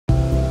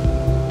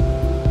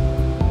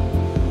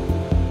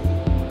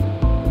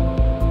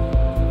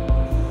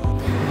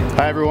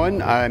Hi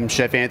everyone, I'm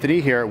Chef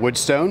Anthony here at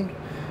Woodstone.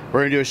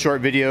 We're going to do a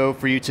short video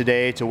for you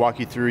today to walk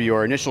you through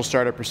your initial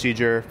startup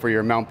procedure for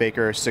your Mount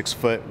Baker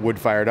 6-foot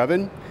wood-fired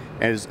oven,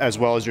 as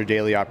well as your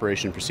daily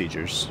operation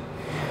procedures.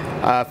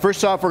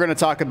 First off, we're going to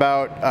talk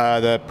about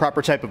the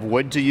proper type of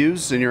wood to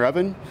use in your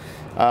oven.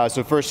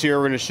 So first here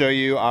we're going to show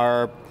you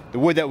the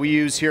wood that we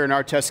use here in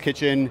our test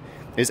kitchen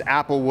is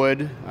apple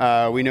wood.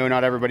 We know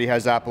not everybody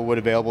has apple wood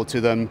available to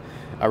them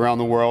around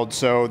the world.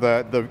 So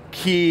the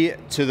key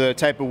to the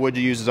type of wood to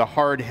use is a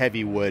hard,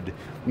 heavy wood.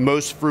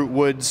 Most fruit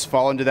woods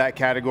fall into that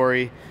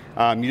category.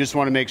 You just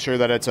want to make sure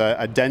that it's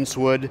a dense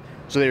wood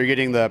so that you're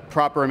getting the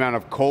proper amount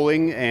of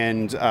coaling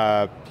and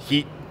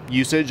heat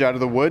usage out of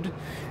the wood.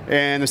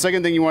 And the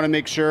second thing you want to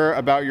make sure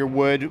about your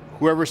wood,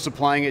 whoever's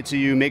supplying it to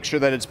you, make sure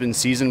that it's been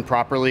seasoned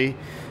properly.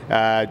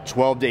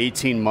 12 to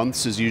 18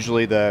 months is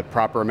usually the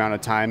proper amount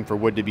of time for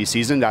wood to be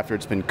seasoned after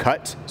it's been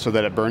cut so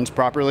that it burns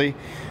properly.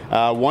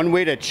 One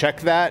way to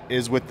check that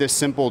is with this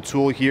simple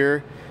tool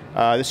here.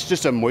 This is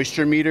just a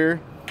moisture meter.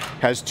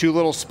 Has two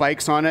little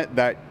spikes on it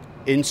that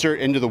insert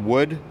into the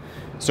wood.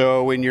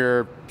 So when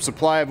your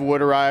supply of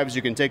wood arrives,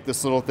 you can take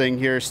this little thing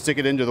here, stick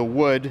it into the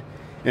wood,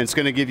 and it's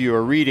going to give you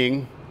a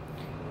reading.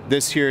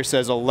 This here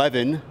says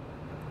 11.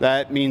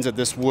 That means that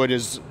this wood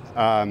has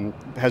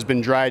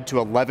been dried to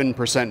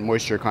 11%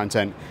 moisture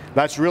content.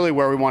 That's really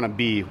where we want to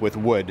be with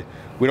wood.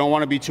 We don't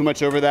want to be too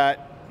much over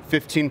that.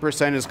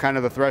 15% is kind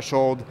of the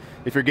threshold.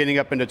 If you're getting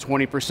up into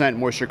 20%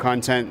 moisture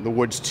content, the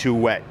wood's too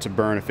wet to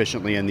burn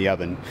efficiently in the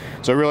oven.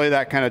 So really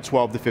that kind of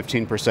 12 to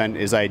 15%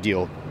 is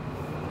ideal.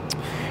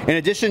 In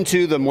addition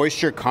to the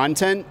moisture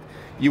content,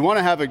 you want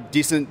to have a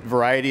decent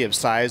variety of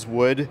size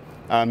wood.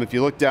 If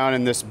you look down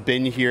in this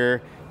bin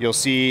here, you'll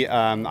see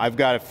I've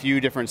got a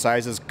few different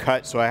sizes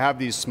cut. So I have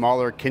these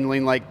smaller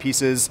kindling-like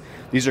pieces.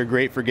 These are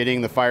great for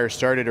getting the fire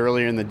started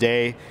earlier in the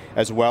day,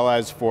 as well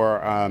as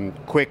for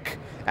quick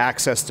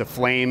access to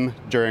flame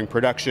during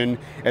production.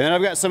 And then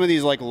I've got some of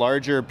these like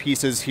larger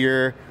pieces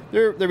here.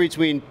 They're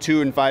between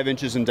 2 and 5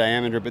 inches in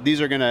diameter, but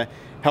these are going to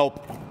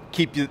help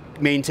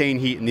maintain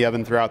heat in the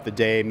oven throughout the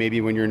day,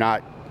 maybe when you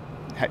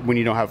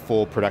don't have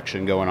full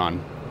production going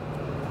on.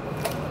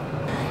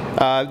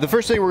 The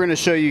first thing we're going to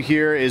show you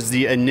here is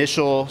the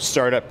initial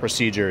startup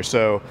procedure.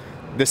 So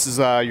this is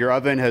your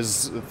oven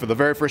has, for the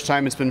very first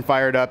time it's been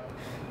fired up.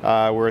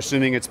 We're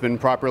assuming it's been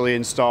properly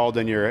installed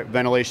and your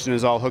ventilation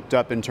is all hooked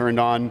up and turned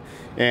on.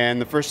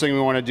 And the first thing we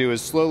want to do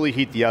is slowly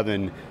heat the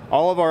oven.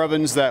 All of our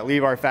ovens that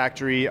leave our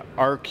factory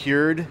are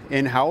cured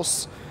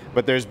in-house,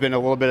 but there's been a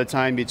little bit of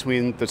time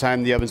between the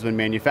time the oven's been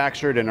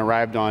manufactured and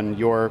arrived on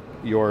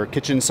your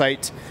kitchen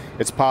site.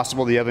 It's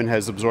possible the oven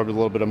has absorbed a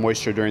little bit of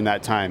moisture during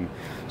that time.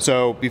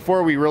 So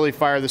before we really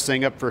fire this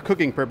thing up for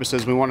cooking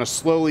purposes, we want to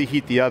slowly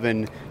heat the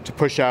oven to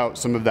push out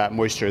some of that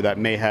moisture that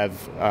may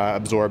have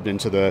absorbed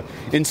into the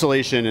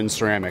insulation and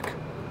ceramic.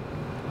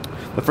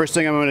 The first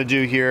thing I'm going to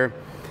do here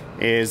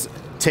is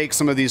take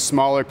some of these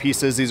smaller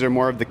pieces. These are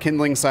more of the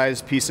kindling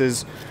size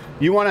pieces.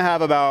 You want to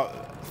have about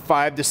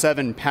 5 to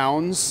 7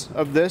 pounds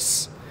of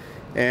this,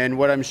 and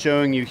what I'm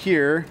showing you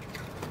here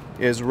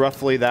is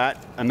roughly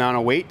that amount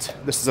of weight.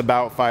 This is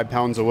about 5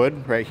 pounds of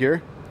wood right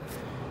here.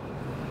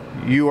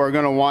 You are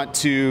going to want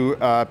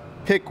to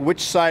pick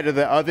which side of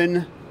the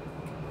oven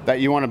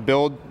that you want to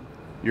build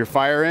your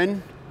fire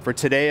in. For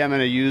today, I'm going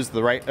to use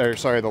the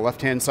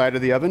left-hand side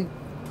of the oven.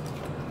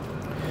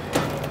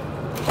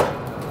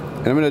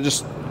 And I'm going to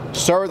just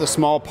start with a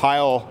small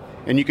pile,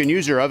 and you can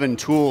use your oven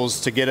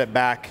tools to get it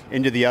back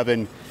into the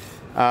oven.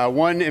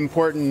 One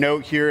important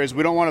note here is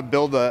we don't want to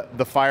build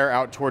the fire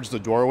out towards the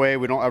doorway.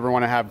 We don't ever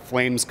want to have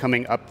flames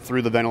coming up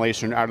through the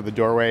ventilation out of the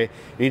doorway.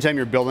 Anytime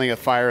you're building a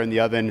fire in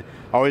the oven,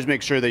 always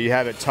make sure that you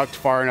have it tucked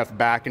far enough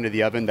back into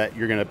the oven that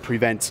you're going to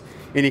prevent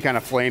any kind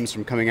of flames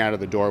from coming out of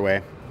the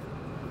doorway.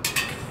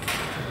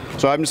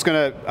 So I'm just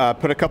going to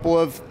put a couple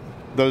of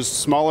those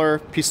smaller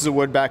pieces of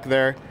wood back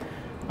there.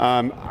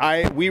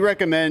 We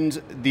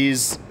recommend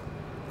these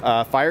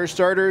fire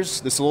starters,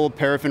 this little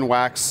paraffin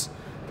wax.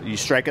 You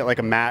strike it like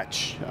a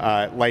match,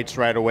 it lights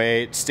right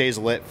away, it stays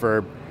lit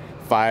for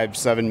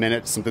 5-7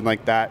 minutes, something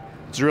like that.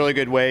 It's a really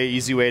good way,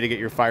 easy way to get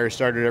your fire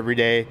started every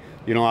day.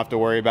 You don't have to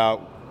worry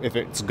about if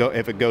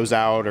it goes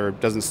out or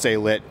doesn't stay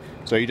lit.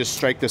 So you just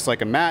strike this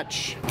like a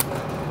match,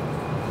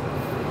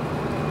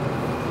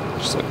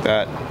 just like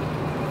that.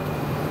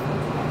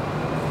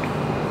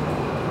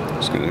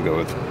 Just gonna go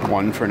with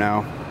one for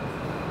now.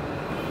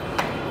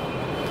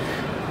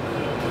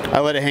 I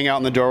let it hang out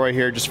in the doorway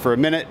here just for a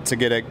minute to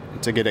get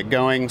it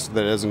going so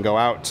that it doesn't go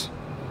out.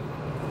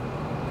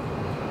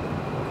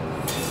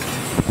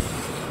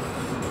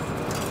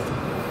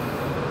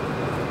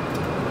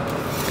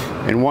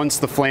 And once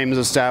the flame is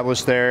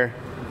established there,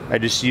 I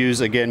just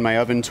use, again, my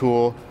oven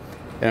tool,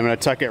 and I'm going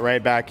to tuck it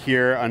right back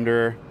here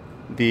under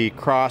the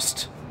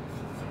crossed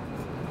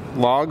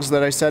logs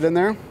that I set in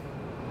there.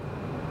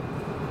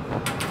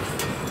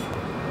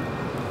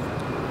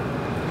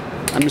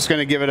 I'm just going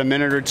to give it a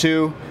minute or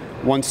two.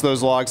 Once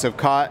those logs have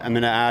caught, I'm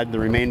going to add the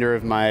remainder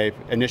of my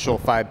initial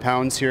 5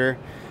 pounds here.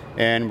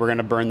 and we're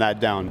gonna burn that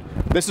down.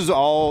 This is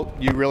all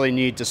you really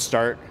need to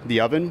start the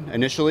oven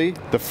initially.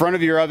 The front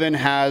of your oven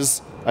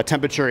has a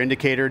temperature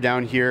indicator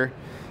down here.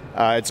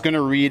 It's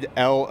gonna read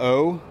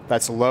LO,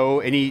 that's low.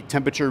 Any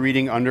temperature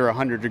reading under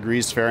 100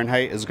 degrees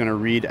Fahrenheit is gonna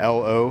read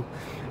LO.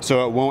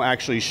 So it won't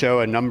actually show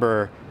a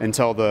number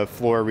until the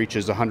floor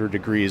reaches 100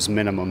 degrees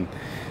minimum.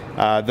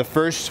 The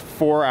first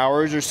 4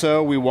 hours or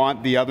so, we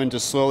want the oven to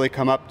slowly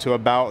come up to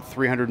about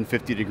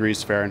 350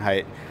 degrees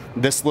Fahrenheit.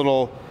 This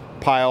little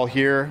pile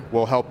here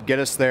will help get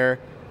us there.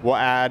 We'll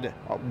add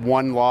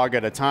 1 log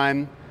at a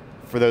time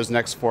for those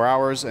next 4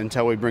 hours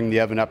until we bring the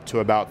oven up to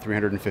about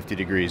 350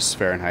 degrees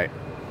Fahrenheit.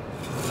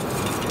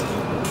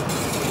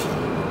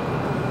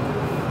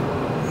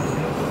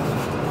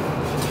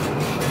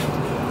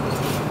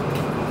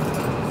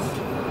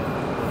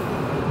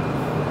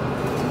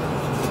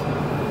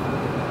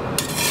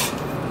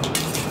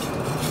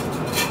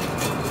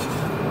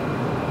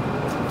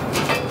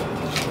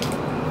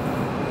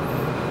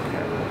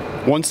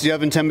 Once the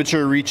oven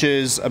temperature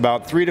reaches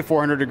about 300 to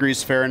 400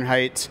 degrees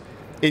Fahrenheit,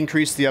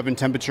 increase the oven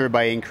temperature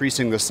by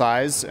increasing the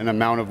size and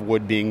amount of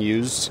wood being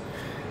used.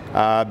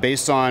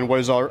 Based on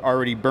what is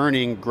already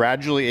burning,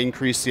 gradually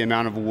increase the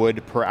amount of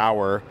wood per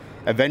hour.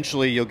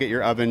 Eventually, you'll get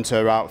your oven to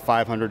about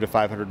 500 to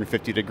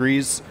 550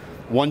 degrees.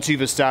 Once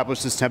you've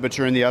established this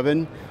temperature in the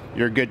oven,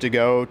 you're good to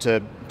go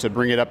to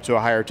bring it up to a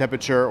higher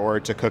temperature or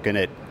to cook in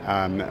it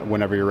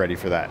whenever you're ready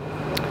for that.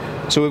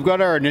 So we've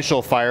got our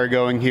initial fire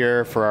going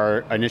here for our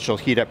initial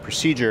heat up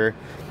procedure.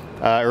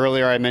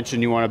 Earlier I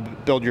mentioned you want to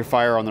build your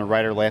fire on the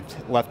right or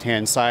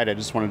left-hand side. I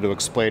just wanted to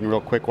explain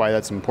real quick why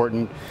that's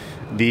important.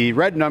 The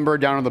red number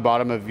down on the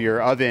bottom of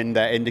your oven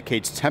that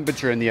indicates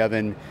temperature in the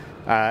oven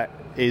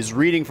is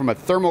reading from a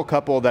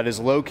thermocouple that is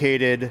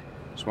located,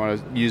 just want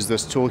to use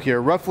this tool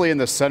here, roughly in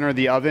the center of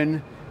the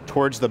oven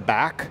towards the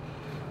back,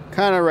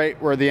 kind of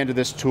right where the end of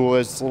this tool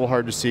is. It's a little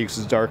hard to see because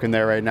it's dark in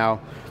there right now.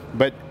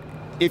 But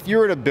if you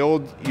were to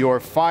build your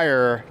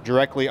fire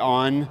directly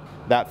on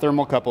that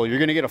thermocouple, you're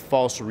going to get a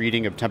false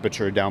reading of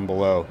temperature down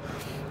below.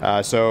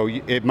 So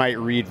it might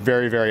read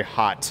very, very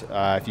hot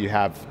if you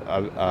have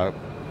a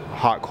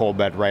hot coal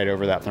bed right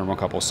over that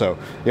thermocouple. So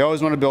you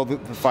always want to build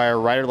the fire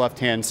right or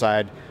left-hand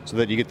side so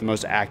that you get the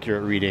most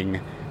accurate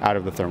reading out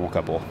of the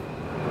thermocouple.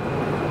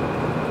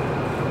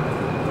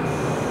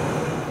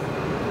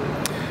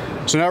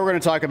 So now we're going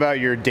to talk about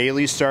your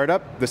daily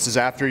startup. This is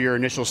after your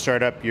initial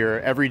startup,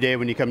 your every day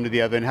when you come to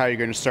the oven, how you're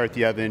going to start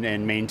the oven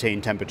and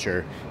maintain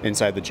temperature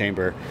inside the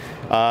chamber.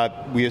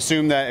 We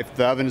assume that if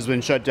the oven has been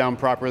shut down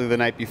properly the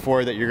night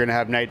before, that you're going to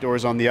have night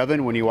doors on the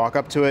oven when you walk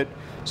up to it.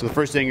 So the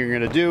first thing you're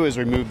going to do is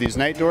remove these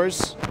night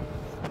doors.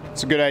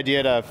 It's a good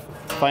idea to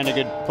find a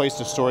good place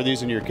to store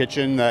these in your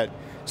kitchen that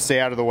stay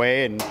out of the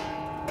way and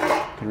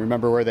can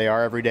remember where they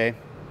are every day.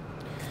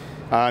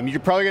 You're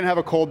probably going to have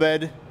a coal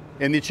bed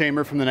in the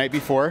chamber from the night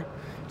before.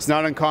 It's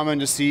not uncommon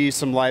to see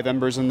some live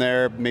embers in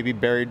there, maybe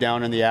buried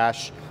down in the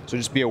ash, so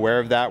just be aware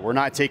of that. We're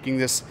not taking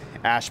this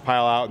ash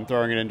pile out and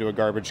throwing it into a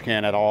garbage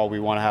can at all.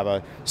 We want to have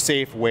a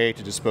safe way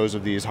to dispose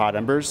of these hot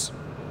embers.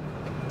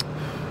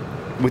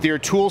 With your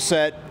tool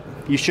set,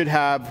 you should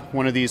have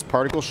one of these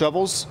particle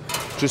shovels,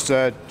 just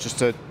a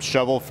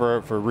shovel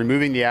for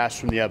removing the ash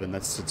from the oven.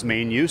 That's its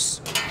main use.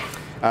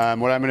 What I'm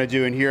going to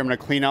do in here, I'm going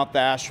to clean out the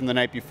ash from the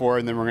night before,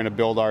 and then we're going to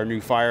build our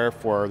new fire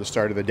for the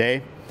start of the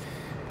day.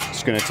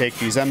 Just going to take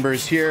these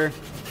embers here,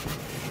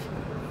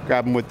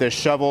 grab them with this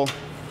shovel.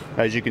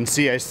 As you can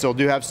see, I still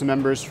do have some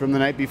embers from the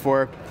night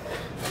before.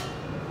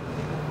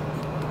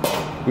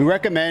 We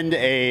recommend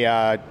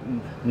a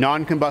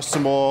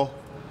non-combustible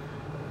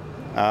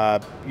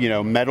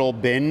metal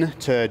bin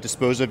to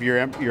dispose of your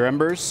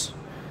embers.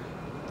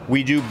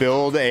 We do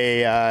build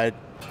a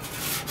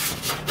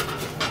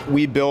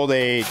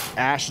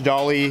ash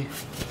dolly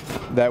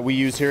that we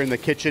use here in the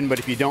kitchen, but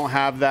if you don't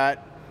have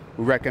that,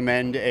 we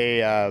recommend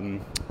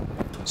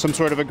some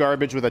sort of a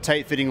garbage with a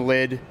tight-fitting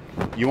lid.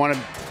 You want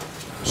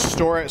to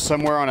store it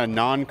somewhere on a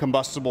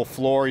non-combustible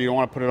floor. You don't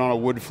want to put it on a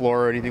wood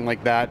floor or anything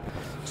like that.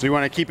 So you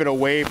want to keep it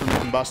away from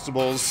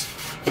combustibles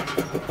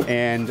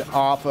and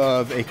off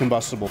of a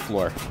combustible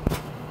floor.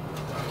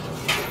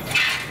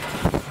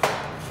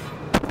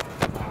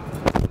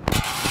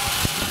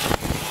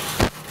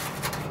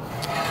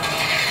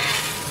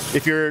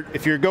 If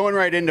you're going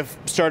right in to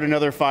start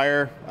another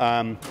fire,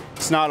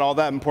 it's not all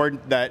that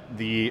important that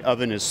the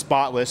oven is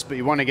spotless, but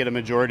you want to get a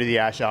majority of the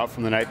ash out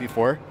from the night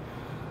before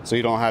so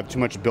you don't have too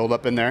much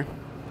buildup in there.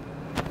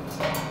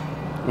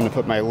 I'm going to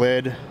put my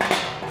lid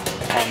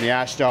on the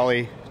ash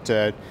dolly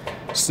to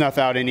snuff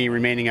out any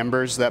remaining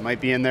embers that might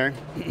be in there.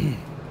 And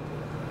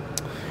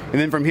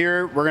then from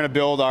here, we're going to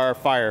build our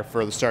fire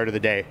for the start of the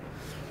day.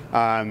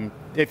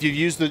 If you've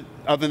used the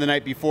oven the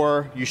night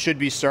before, you should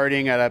be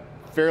starting at a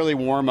fairly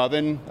warm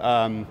oven.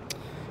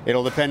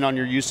 It'll depend on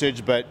your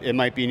usage, but it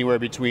might be anywhere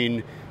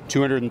between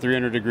 200 and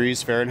 300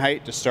 degrees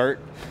Fahrenheit to start.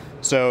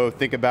 So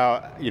think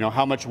about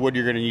how much wood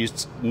you're going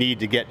to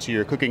need to get to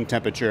your cooking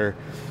temperature.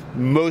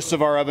 Most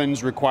of our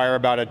ovens require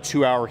about a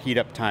 2-hour heat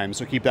up time,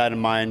 so keep that in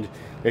mind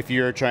if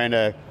you're trying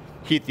to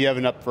heat the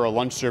oven up for a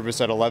lunch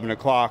service at 11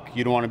 o'clock,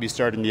 you don't want to be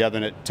starting the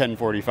oven at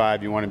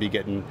 10:45. You want to be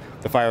getting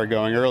the fire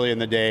going early in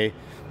the day,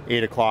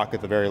 8 o'clock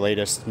at the very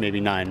latest, maybe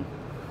 9.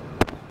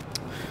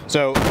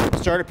 So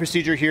startup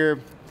procedure here.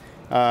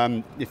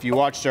 If you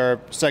watched our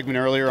segment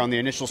earlier on the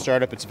initial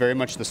startup, it's very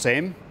much the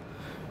same.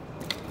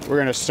 We're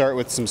going to start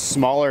with some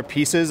smaller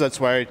pieces. That's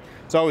why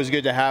it's always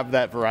good to have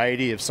that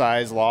variety of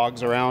size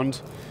logs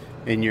around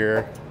in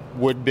your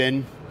wood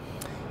bin.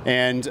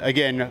 And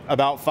again,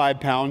 about 5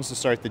 pounds to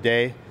start the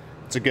day.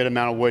 It's a good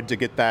amount of wood to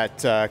get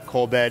that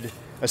coal bed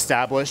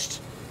established.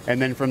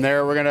 And then from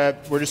there,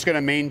 we're just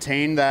gonna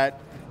maintain that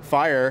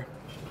fire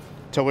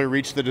till we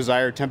reach the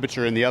desired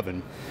temperature in the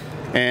oven.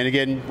 And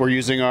again, we're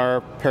using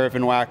our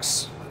paraffin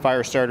wax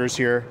fire starters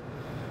here.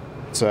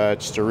 It's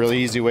just a really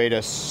easy way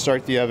to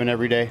start the oven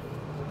every day.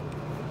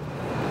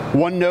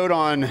 One note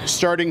on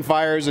starting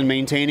fires and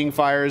maintaining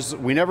fires: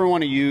 we never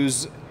want to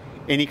use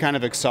any kind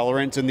of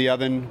accelerant in the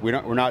oven.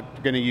 We're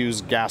not going to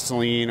use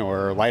gasoline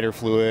or lighter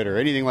fluid or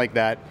anything like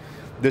that.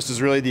 This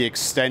is really the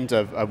extent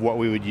of what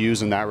we would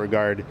use in that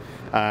regard.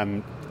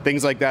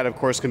 Things like that, of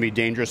course, can be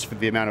dangerous for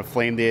the amount of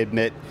flame they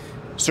emit.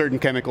 Certain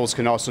chemicals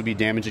can also be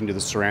damaging to the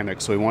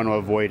ceramic, so we want to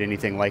avoid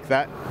anything like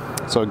that.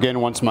 So again,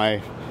 once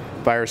my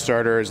fire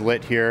starter is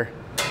lit here,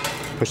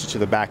 push it to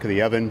the back of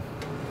the oven.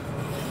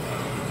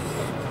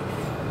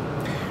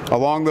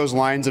 Along those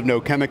lines of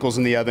no chemicals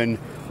in the oven,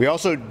 we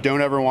also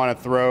don't ever want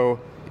to throw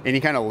any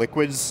kind of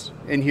liquids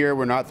in here.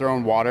 We're not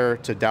throwing water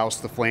to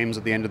douse the flames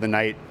at the end of the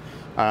night.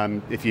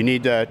 If you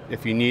need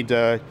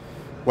to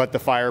let the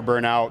fire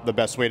burn out, the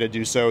best way to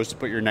do so is to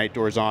put your night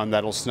doors on.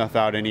 That'll snuff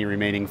out any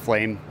remaining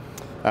flame.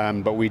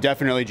 But we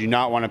definitely do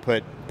not want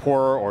to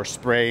pour or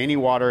spray any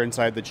water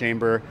inside the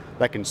chamber.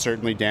 That can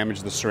certainly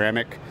damage the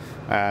ceramic.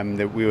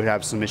 That we would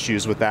have some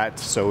issues with that,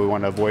 so we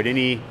want to avoid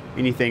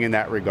anything in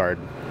that regard.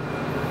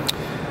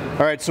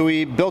 All right, so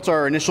we built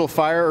our initial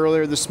fire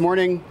earlier this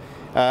morning.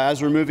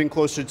 As we're moving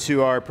closer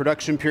to our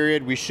production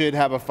period, we should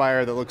have a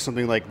fire that looks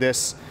something like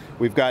this.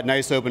 We've got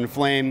nice open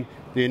flame.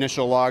 The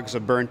initial logs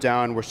have burnt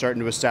down. We're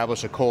starting to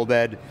establish a coal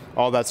bed.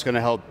 All that's going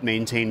to help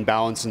maintain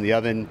balance in the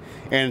oven,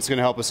 and it's going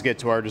to help us get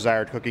to our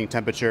desired cooking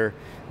temperature.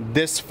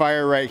 This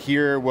fire right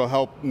here will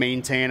help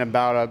maintain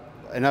about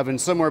an oven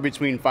somewhere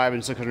between 500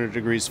 and 600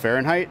 degrees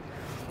Fahrenheit.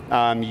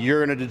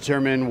 You're going to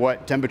determine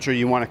what temperature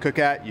you want to cook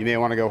at. You may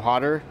want to go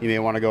hotter. You may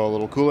want to go a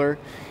little cooler.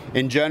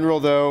 In general,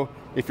 though,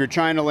 if you're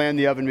trying to land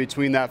the oven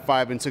between that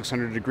 500 and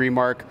 600 degree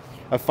mark,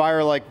 a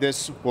fire like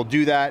this will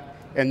do that.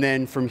 And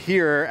then from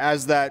here,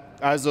 as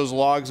those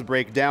logs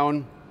break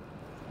down,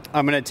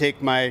 I'm going to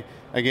take my,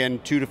 again,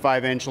 2 to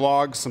 5 inch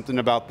logs, something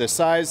about this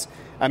size.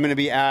 I'm going to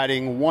be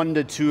adding 1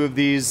 to 2 of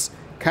these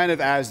kind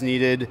of as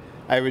needed.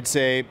 I would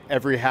say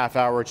every half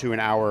hour to an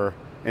hour.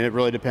 And it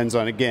really depends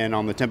on, again,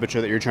 on the temperature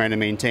that you're trying to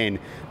maintain.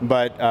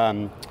 But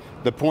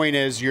the point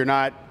is, you're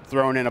not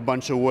throwing in a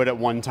bunch of wood at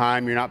one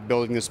time. You're not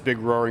building this big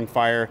roaring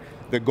fire.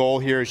 The goal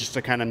here is just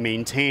to kind of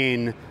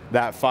maintain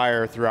that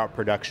fire throughout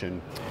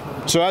production.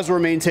 So as we're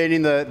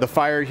maintaining the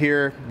fire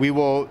here, we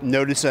will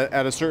notice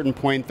at a certain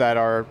point that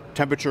our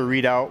temperature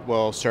readout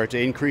will start to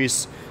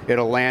increase.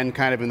 It'll land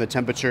kind of in the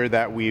temperature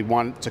that we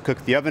want to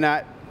cook the oven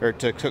at, or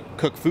to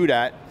cook food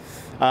at.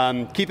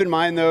 Keep in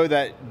mind, though,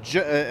 that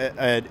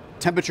a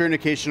temperature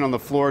indication on the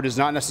floor does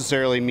not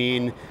necessarily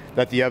mean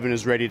that the oven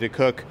is ready to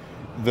cook.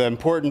 The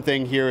important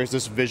thing here is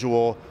this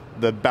visual,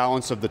 the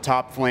balance of the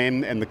top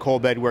flame and the coal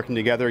bed working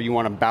together. You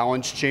want a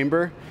balanced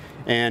chamber,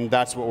 and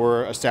that's what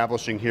we're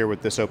establishing here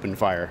with this open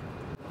fire.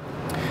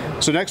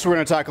 So next we're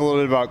going to talk a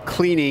little bit about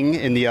cleaning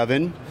in the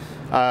oven.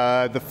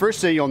 The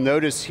first thing you'll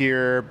notice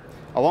here,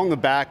 along the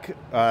back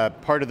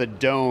part of the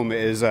dome,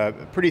 is a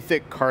pretty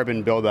thick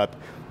carbon buildup.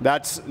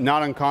 That's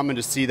not uncommon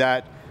to see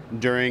that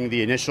during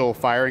the initial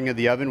firing of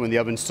the oven when the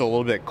oven's still a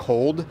little bit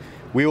cold.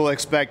 We will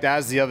expect,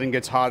 as the oven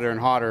gets hotter and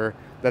hotter,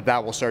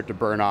 that will start to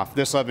burn off.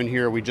 This oven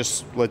here, we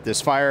just lit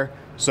this fire.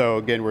 So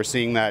again, we're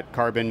seeing that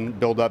carbon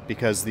build up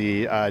because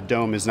the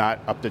dome is not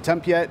up to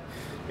temp yet,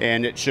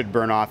 and it should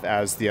burn off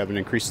as the oven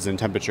increases in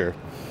temperature.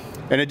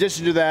 In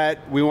addition to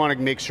that, we want to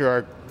make sure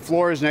our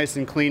floor is nice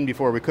and clean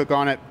before we cook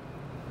on it.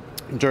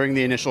 During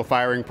the initial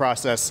firing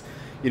process,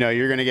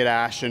 you're going to get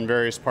ash in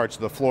various parts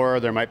of the floor.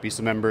 There might be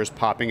some embers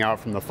popping out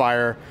from the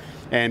fire.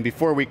 And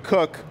before we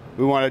cook,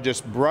 we want to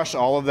just brush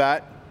all of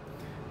that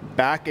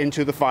back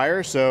into the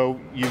fire. So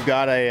you've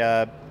got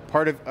a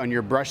on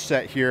your brush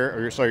set here,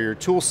 or sorry, your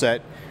tool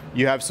set,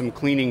 you have some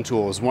cleaning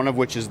tools, one of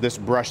which is this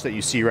brush that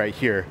you see right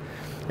here.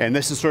 And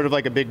this is sort of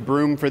like a big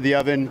broom for the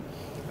oven.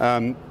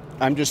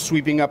 I'm just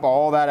sweeping up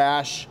all that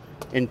ash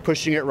and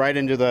pushing it right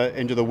into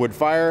the wood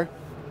fire.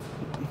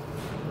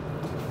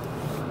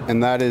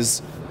 And that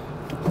is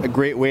a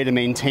great way to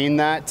maintain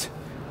that.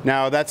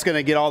 Now that's going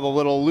to get all the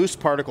little loose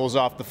particles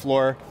off the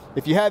floor.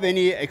 If you have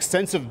any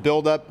extensive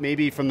buildup,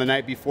 maybe from the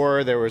night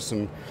before there was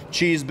some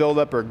cheese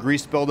buildup or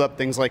grease buildup,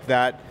 things like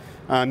that,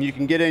 you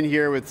can get in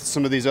here with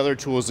some of these other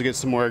tools to get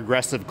some more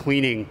aggressive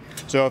cleaning.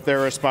 So if there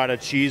were a spot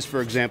of cheese,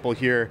 for example,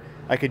 here,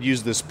 I could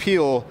use this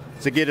peel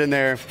to get in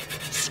there,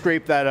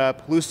 scrape that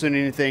up, loosen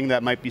anything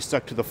that might be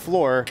stuck to the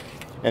floor,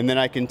 And then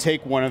I can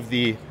take one of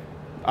the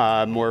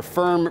more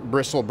firm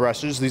bristle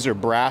brushes. These are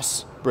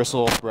brass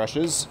bristle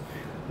brushes.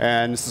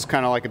 And this is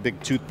kind of like a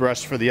big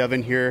toothbrush for the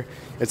oven here.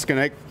 It's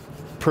going to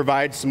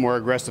provide some more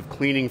aggressive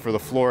cleaning for the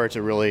floor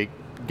to really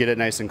get it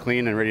nice and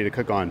clean and ready to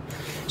cook on.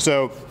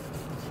 So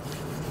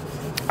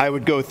I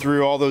would go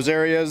through all those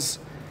areas.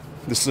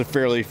 This is a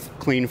fairly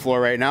clean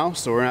floor right now,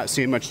 so we're not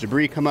seeing much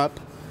debris come up.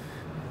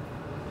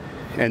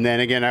 And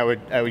then again, I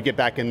would get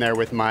back in there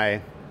with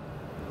my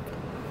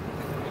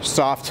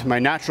my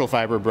natural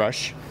fiber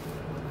brush.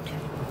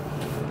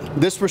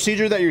 This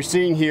procedure that you're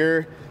seeing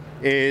here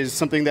is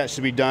something that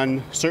should be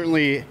done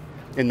certainly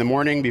in the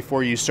morning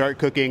before you start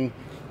cooking.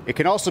 It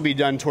can also be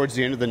done towards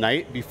the end of the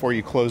night before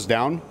you close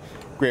down.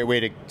 Great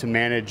way to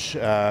manage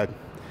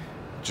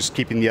just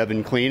keeping the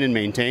oven clean and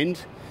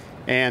maintained.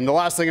 And the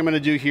last thing I'm going to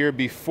do here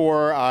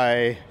before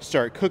I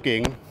start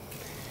cooking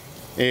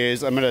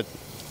is I'm going to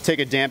take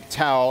a damp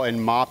towel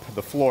and mop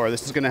the floor.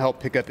 This is going to help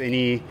pick up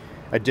any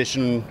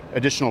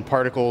additional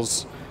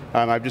particles.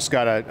 I've just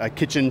got a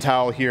kitchen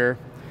towel here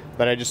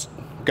that I just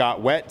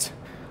got wet.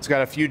 It's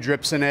got a few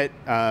drips in it.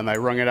 I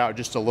wrung it out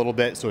just a little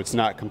bit so it's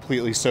not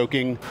completely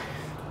soaking.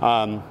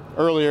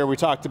 Earlier we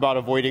talked about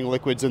avoiding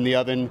liquids in the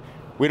oven.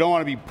 We don't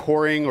want to be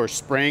pouring or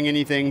spraying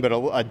anything, but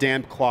a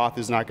damp cloth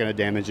is not going to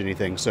damage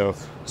anything, so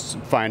it's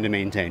fine to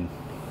maintain.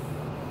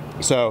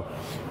 So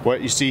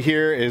what you see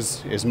here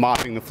is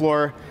mopping the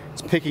floor.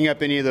 It's picking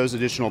up any of those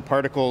additional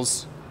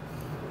particles,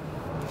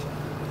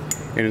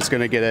 and it's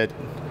going to get it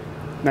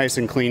nice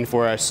and clean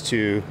for us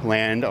to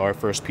land our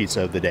first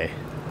pizza of the day.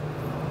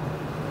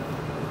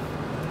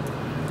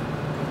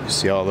 You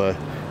see all the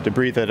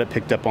debris that it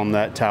picked up on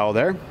that towel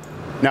there.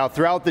 Now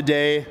throughout the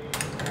day,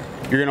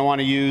 you're going to want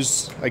to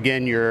use,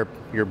 again, your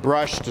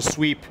brush to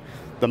sweep.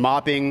 The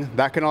mopping,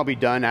 that can all be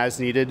done as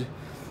needed.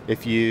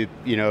 If you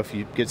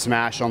get some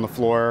ash on the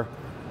floor,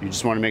 you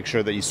just want to make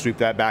sure that you sweep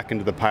that back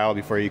into the pile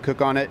before you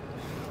cook on it.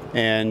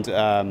 And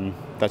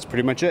that's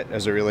pretty much it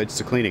as it relates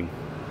to cleaning.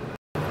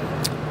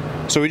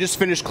 So we just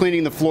finished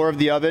cleaning the floor of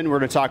the oven. We're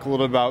going to talk a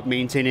little about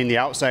maintaining the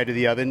outside of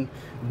the oven.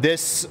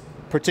 This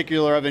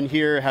particular oven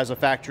here has a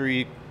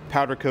factory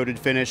powder coated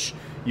finish.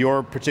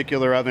 Your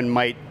particular oven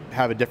might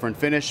have a different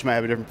finish, might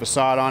have a different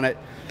facade on it.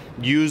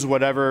 Use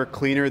whatever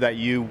cleaner that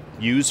you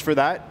use for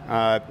that.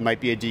 It might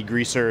be a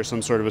degreaser or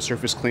some sort of a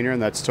surface cleaner,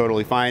 and that's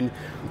totally fine.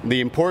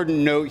 The important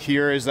note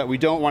here is that we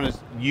don't want to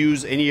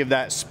use any of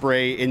that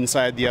spray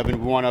inside the oven.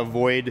 We want to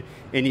avoid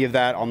any of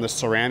that on the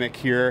ceramic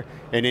here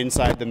and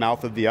inside the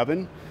mouth of the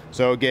oven.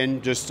 So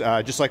again, just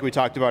like we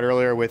talked about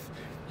earlier with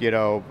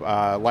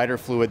lighter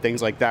fluid,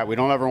 things like that, we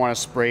don't ever want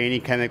to spray any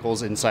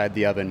chemicals inside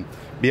the oven.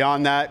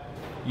 Beyond that,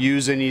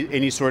 use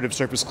any sort of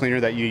surface cleaner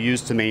that you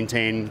use to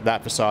maintain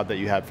that facade that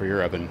you have for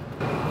your oven.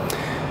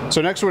 So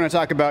next we're going to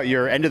talk about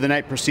your end of the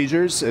night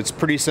procedures. It's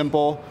pretty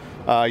simple.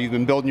 You've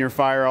been building your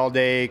fire all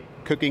day,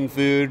 cooking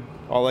food,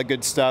 all that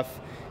good stuff.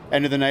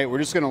 End of the night, we're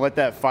just going to let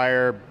that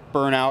fire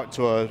burn out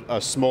to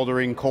a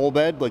smoldering coal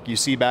bed like you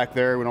see back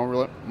there. We don't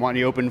really want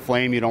any open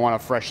flame. You don't want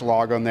a fresh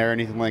log on there,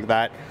 anything like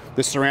that.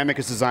 The ceramic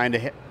is designed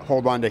to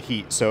hold on to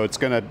heat, so it's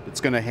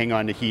gonna hang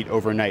on to heat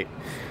overnight.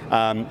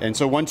 And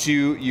so once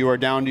you are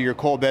down to your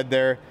coal bed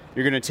there,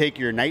 you're gonna take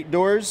your night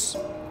doors.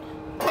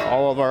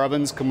 All of our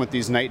ovens come with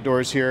these night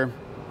doors here.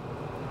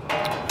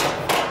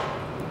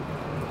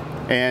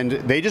 And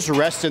they just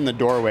rest in the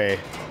doorway.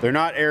 They're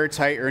not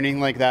airtight or anything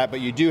like that, but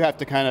you do have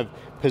to kind of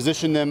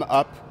position them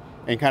up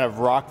and kind of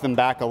rock them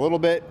back a little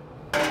bit.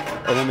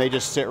 And then they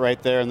just sit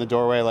right there in the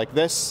doorway like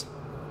this.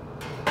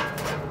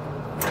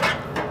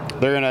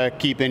 They're gonna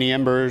keep any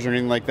embers or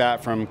anything like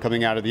that from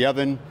coming out of the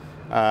oven.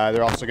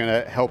 They're also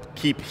gonna help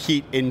keep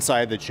heat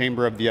inside the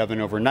chamber of the oven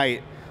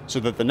overnight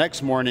so that the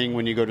next morning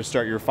when you go to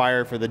start your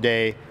fire for the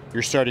day,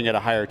 you're starting at a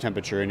higher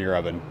temperature in your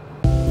oven.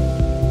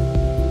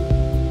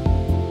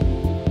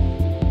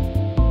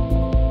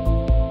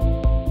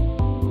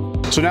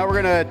 So now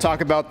we're going to talk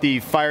about the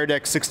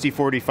FireDeck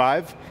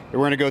 6045. We're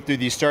going to go through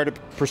the startup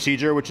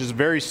procedure, which is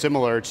very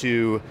similar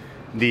to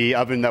the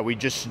oven that we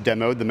just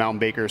demoed, the Mountain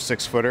Baker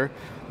 6-footer.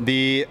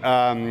 The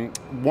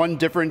one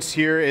difference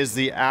here is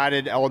the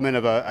added element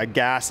of a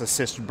gas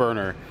assist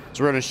burner.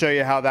 So we're going to show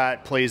you how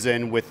that plays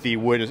in with the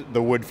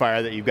wood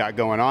fire that you've got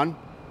going on.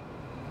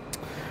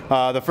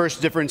 The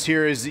first difference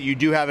here is that you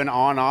do have an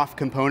on-off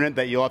component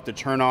that you'll have to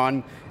turn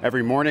on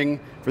every morning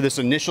for this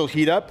initial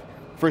heat up.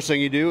 First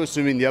thing you do,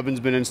 assuming the oven's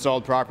been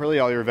installed properly,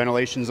 all your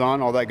ventilation's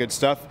on, all that good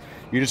stuff,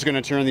 you're just going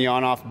to turn the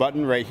on-off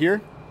button right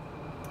here.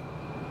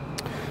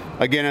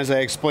 Again, as I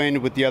explained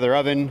with the other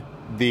oven,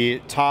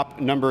 the top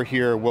number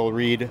here will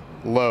read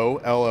low,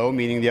 LO,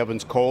 meaning the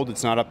oven's cold.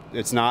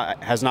 Has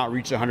not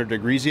reached 100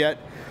 degrees yet.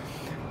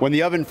 When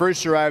the oven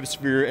first arrives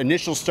for your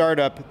initial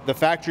startup, the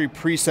factory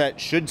preset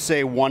should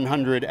say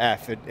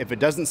 100F. If it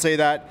doesn't say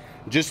that,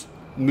 just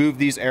move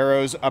these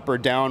arrows up or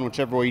down,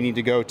 whichever way you need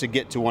to go to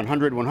get to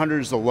 100. 100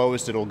 is the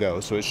lowest it'll go,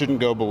 so it shouldn't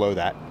go below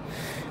that.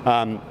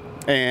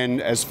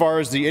 And as far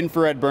as the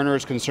infrared burner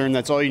is concerned,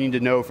 that's all you need to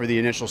know for the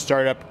initial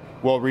startup.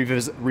 We'll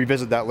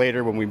revisit that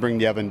later when we bring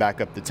the oven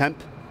back up to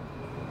temp.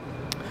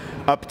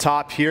 Up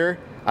top here,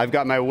 I've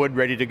got my wood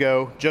ready to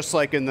go, just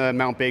like in the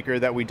Mount Baker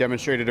that we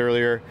demonstrated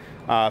earlier,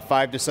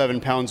 5 to 7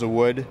 pounds of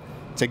wood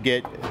to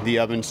get the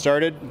oven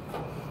started.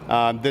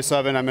 This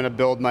oven, I'm going to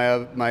build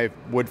my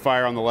wood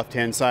fire on the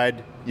left-hand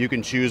side. You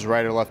can choose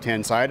right or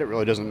left-hand side, it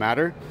really doesn't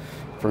matter.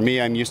 For me,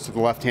 I'm used to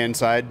the left-hand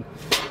side.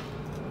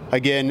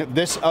 Again,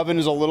 this oven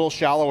is a little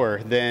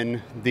shallower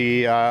than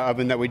the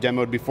oven that we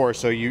demoed before,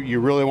 so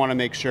you really want to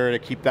make sure to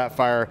keep that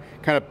fire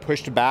kind of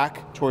pushed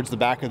back towards the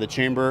back of the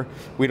chamber.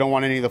 We don't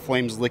want any of the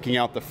flames licking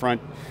out the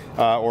front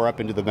or up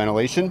into the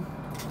ventilation.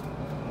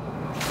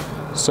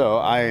 So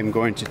I am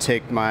going to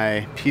take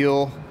my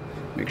peel,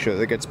 make sure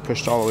that it gets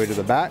pushed all the way to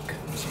the back.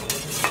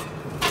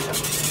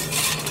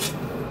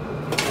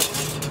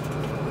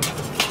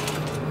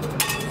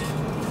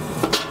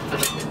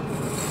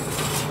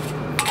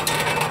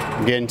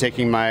 Again,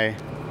 taking my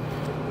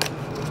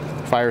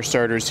fire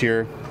starters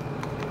here.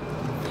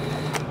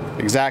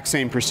 Exact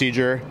same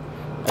procedure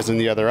as in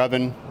the other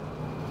oven.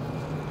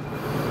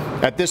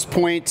 At this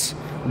point,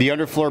 the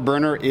underfloor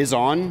burner is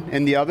on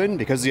in the oven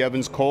because the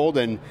oven's cold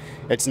and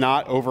it's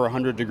not over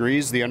 100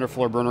 degrees. The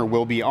underfloor burner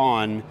will be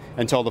on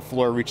until the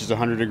floor reaches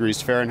 100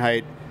 degrees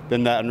Fahrenheit.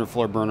 Then that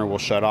underfloor burner will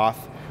shut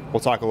off.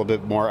 We'll talk a little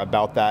bit more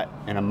about that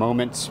in a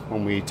moment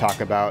when we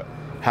talk about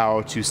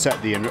how to set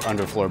the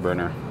underfloor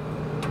burner.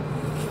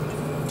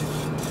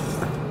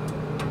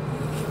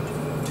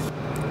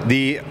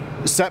 The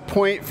set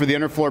point for the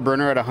underfloor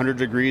burner at 100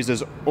 degrees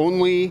is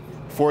only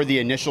for the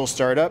initial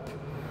startup.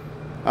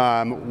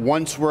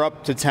 Once we're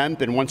up to temp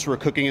and once we're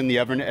cooking in the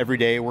oven every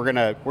day, we're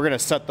gonna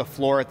set the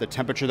floor at the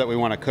temperature that we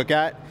want to cook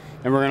at,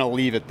 and we're gonna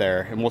leave it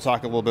there. And we'll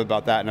talk a little bit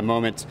about that in a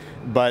moment.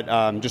 But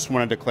just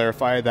wanted to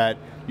clarify that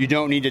you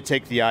don't need to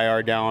take the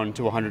IR down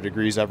to 100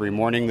 degrees every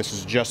morning. This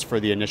is just for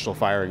the initial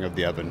firing of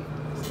the oven.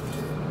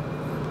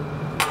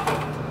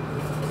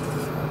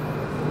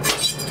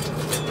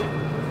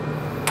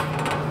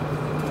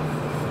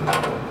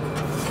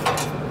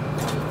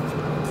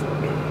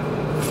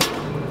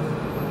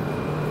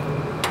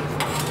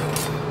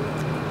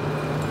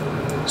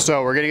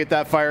 So we're gonna get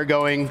that fire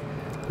going.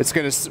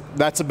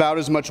 That's about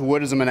as much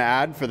wood as I'm gonna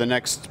add for the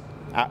next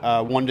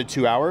 1 to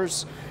 2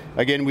 hours.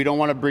 Again, we don't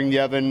wanna bring the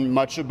oven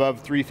much above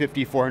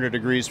 350, 400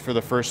 degrees for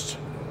the first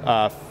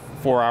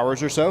 4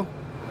 hours or so.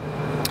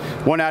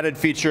 One added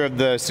feature of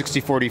the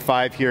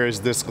 6045 here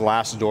is this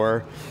glass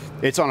door.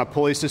 It's on a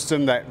pulley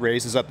system that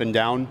raises up and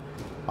down.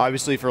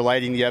 Obviously, for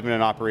lighting the oven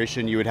in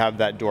operation, you would have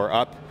that door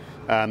up.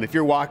 If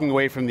you're walking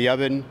away from the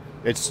oven,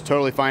 it's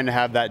totally fine to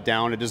have that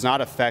down. It does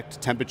not affect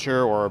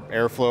temperature or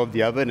airflow of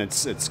the oven.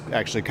 It's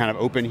actually kind of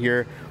open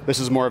here. This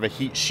is more of a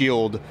heat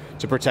shield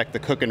to protect the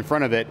cook in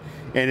front of it.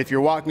 And if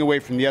you're walking away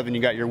from the oven,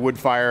 you got your wood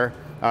fire.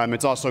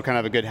 It's also kind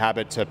of a good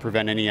habit to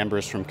prevent any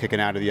embers from kicking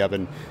out of the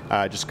oven.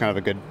 Just kind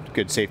of a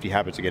good safety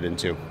habit to get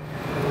into.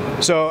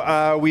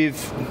 So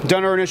we've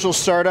done our initial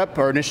startup,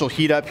 our initial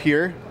heat up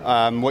here.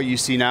 What you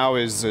see now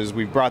is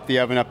we've brought the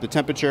oven up to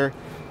temperature.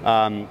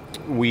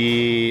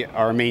 We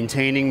are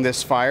maintaining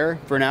this fire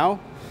for now,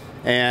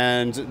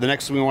 and the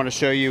next thing we want to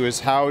show you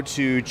is how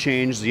to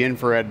change the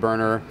infrared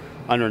burner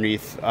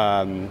underneath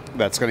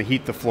that's going to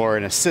heat the floor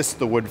and assist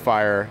the wood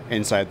fire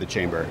inside the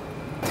chamber.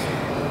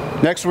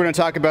 Next, we're going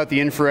to talk about the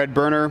infrared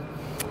burner.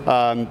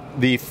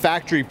 The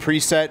factory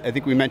preset, I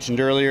think we mentioned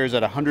earlier, is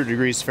at 100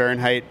 degrees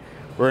Fahrenheit.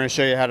 We're going to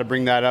show you how to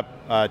bring that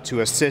up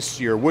to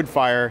assist your wood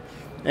fire,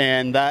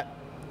 and that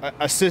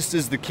assist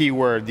is the key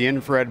word. The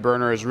infrared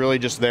burner is really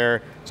just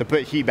there to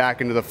put heat back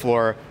into the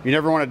floor. You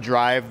never want to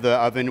drive the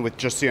oven with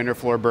just the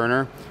underfloor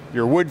burner.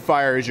 Your wood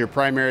fire is your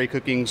primary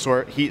cooking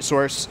heat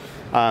source,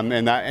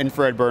 and that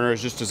infrared burner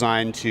is just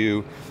designed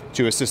to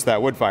assist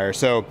that wood fire.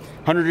 So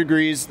 100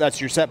 degrees,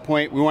 that's your set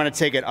point. We want to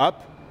take it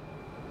up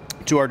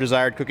to our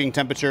desired cooking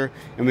temperature,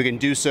 and we can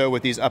do so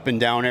with these up and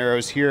down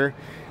arrows here.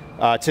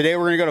 Today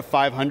we're going to go to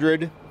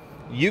 500.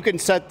 You can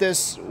set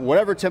this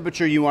whatever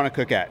temperature you want to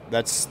cook at.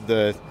 That's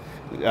the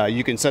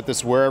you can set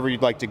this wherever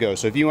you'd like to go.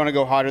 So if you want to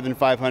go hotter than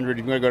 500,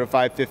 if you want to go to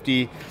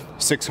 550,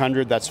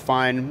 600, that's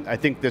fine. I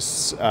think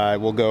this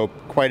will go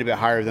quite a bit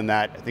higher than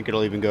that. I think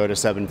it'll even go to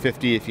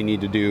 750 if you need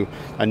to do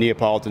a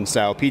Neapolitan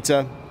style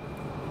pizza.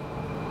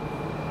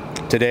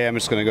 Today I'm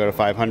just going to go to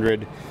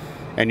 500,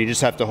 and you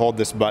just have to hold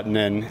this button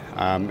in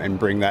and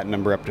bring that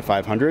number up to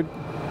 500.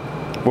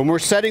 When we're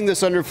setting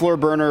this underfloor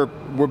burner,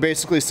 we're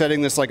basically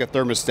setting this like a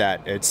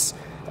thermostat. It's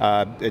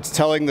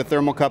telling the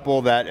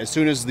thermocouple that as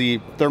soon as the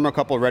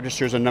thermocouple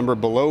registers a number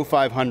below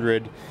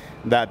 500,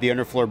 that the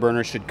underfloor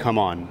burner should come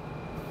on.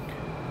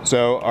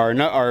 So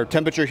our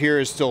temperature here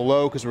is still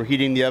low because we're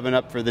heating the oven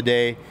up for the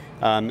day.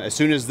 As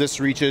soon as this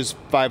reaches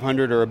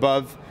 500 or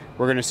above,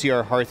 we're going to see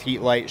our hearth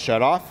heat light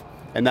shut off,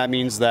 and that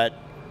means that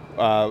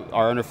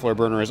our underfloor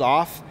burner is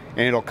off,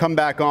 and it'll come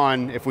back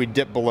on if we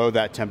dip below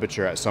that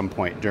temperature at some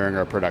point during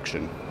our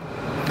production.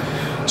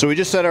 So we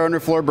just set our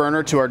underfloor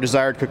burner to our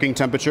desired cooking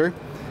temperature.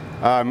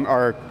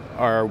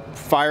 Our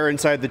fire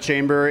inside the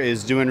chamber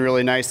is doing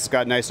really nice. It's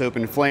got nice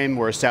open flame.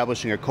 We're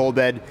establishing a coal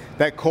bed.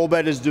 That coal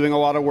bed is doing a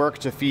lot of work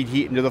to feed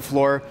heat into the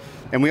floor.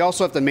 And we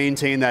also have to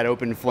maintain that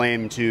open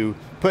flame to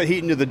put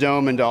heat into the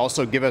dome and to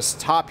also give us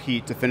top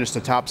heat to finish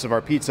the tops of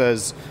our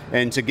pizzas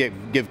and to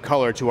give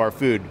color to our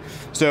food.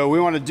 So we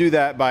want to do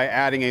that by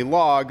adding a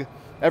log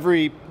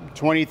every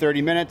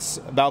 20-30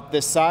 minutes, about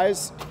this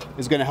size,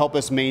 is going to help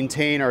us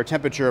maintain our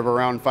temperature of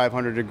around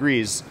 500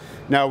 degrees.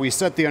 Now we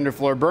set the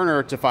underfloor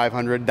burner to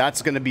 500.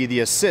 That's going to be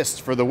the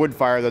assist for the wood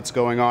fire that's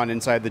going on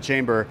inside the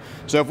chamber.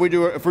 So if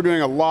we're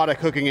doing a lot of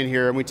cooking in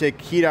here and we take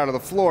heat out of the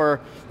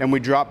floor and we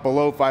drop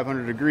below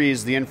 500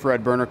 degrees, the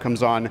infrared burner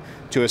comes on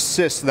to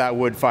assist that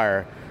wood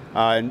fire.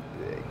 And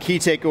key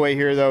takeaway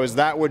here though is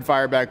that wood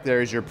fire back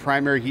there is your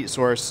primary heat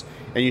source,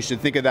 and you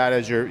should think of that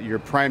as your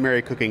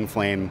primary cooking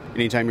flame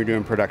anytime you're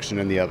doing production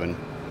in the oven.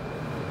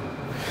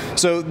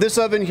 So this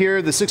oven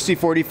here, the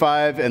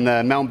 6045 and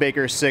the Mount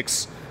Baker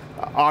 6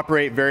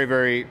 operate very,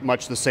 very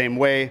much the same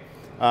way.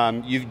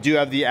 You do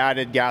have the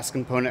added gas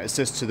component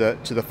assist to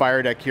the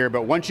fire deck here,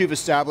 but once you've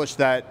established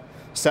that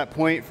set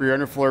point for your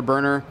underfloor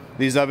burner,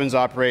 these ovens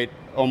operate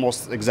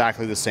almost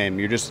exactly the same.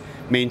 You're just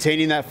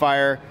maintaining that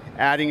fire,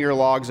 adding your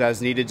logs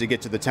as needed to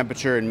get to the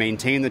temperature and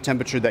maintain the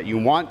temperature that you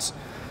want.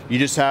 You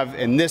just have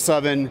in this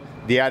oven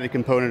the added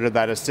component of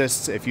that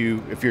assist if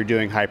you're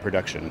doing high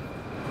production.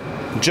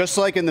 Just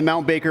like in the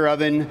Mount Baker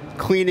oven,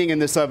 cleaning in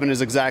this oven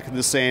is exactly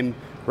the same.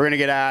 We're gonna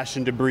get ash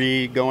and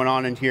debris going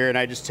on in here, and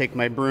I just take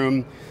my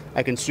broom,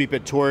 I can sweep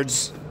it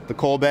towards the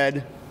coal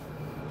bed.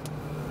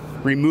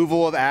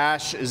 Removal of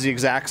ash is the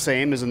exact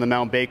same as in the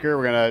Mount Baker.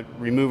 We're gonna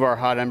remove our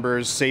hot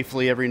embers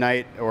safely every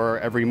night or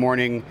every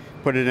morning,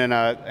 put it in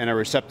a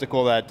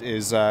receptacle that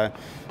is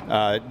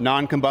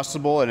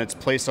non-combustible, and it's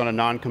placed on a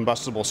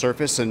non-combustible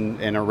surface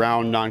and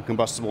around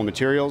non-combustible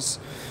materials.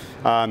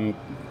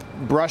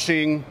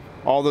 Brushing,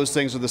 all those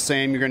things are the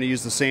same. You're going to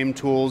use the same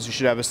tools. You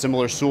should have a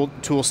similar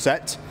tool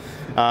set.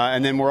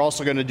 And then we're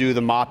also going to do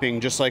the mopping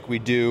just like we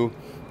do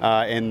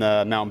in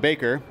the Mount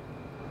Baker.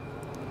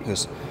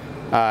 Just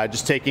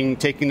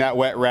taking that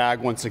wet rag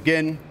once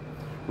again,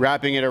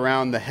 wrapping it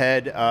around the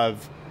head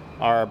of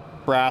our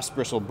brass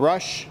bristle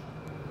brush.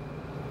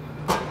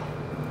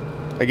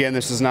 Again,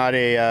 this is not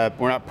we're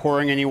not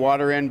pouring any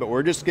water in, but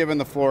we're just giving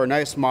the floor a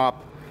nice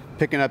mop,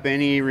 picking up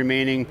any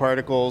remaining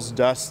particles,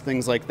 dust,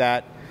 things like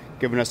that,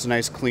 giving us a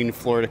nice clean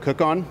floor to cook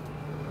on.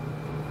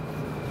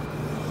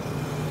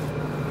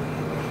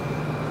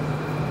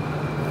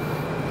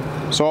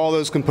 So all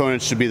those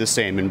components should be the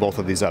same in both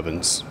of these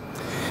ovens.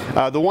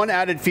 The one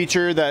added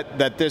feature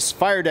that this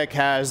fire deck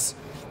has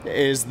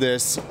is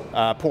this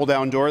pull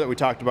down door that we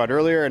talked about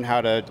earlier and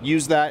how to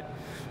use that.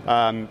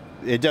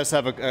 It does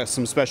have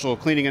some special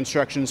cleaning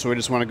instructions, so we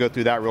just want to go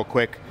through that real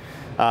quick.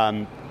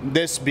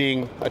 This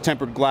being a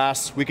tempered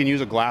glass, we can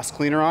use a glass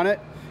cleaner on it.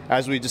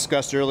 As we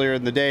discussed earlier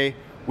in the day,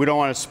 we don't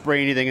want to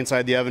spray anything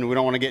inside the oven. We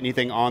don't want to get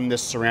anything on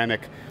this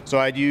ceramic. So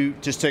I do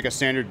just take a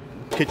standard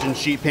kitchen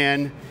sheet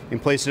pan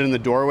and place it in the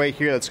doorway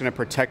here. That's going to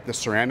protect the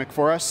ceramic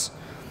for us.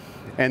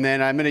 And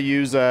then I'm going to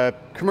use a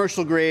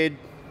commercial grade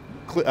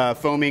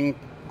foaming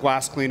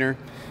glass cleaner.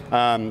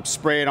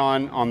 Spray it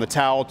on the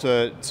towel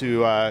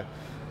to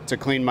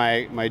clean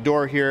my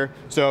door here.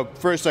 So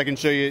first I can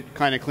show you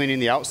kind of cleaning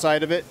the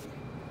outside of it.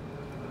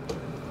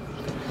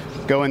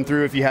 Going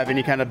through if you have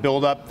any kind of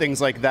buildup,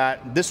 things like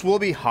that. This will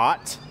be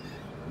hot,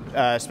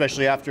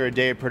 especially after a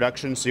day of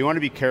production, so you want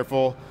to be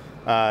careful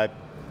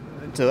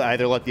to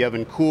either let the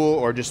oven cool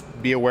or just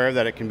be aware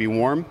that it can be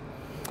warm.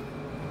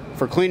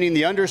 For cleaning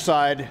the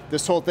underside,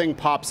 this whole thing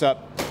pops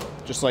up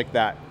just like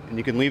that, and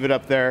you can leave it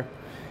up there.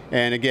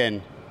 And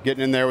again,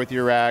 getting in there with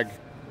your rag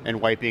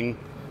and wiping,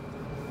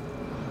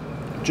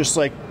 just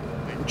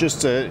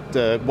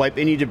to wipe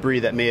any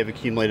debris that may have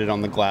accumulated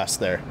on the glass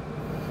there.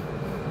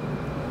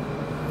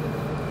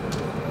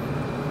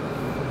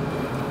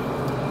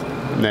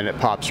 And then it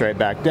pops right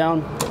back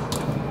down,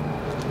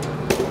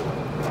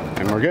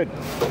 and we're good.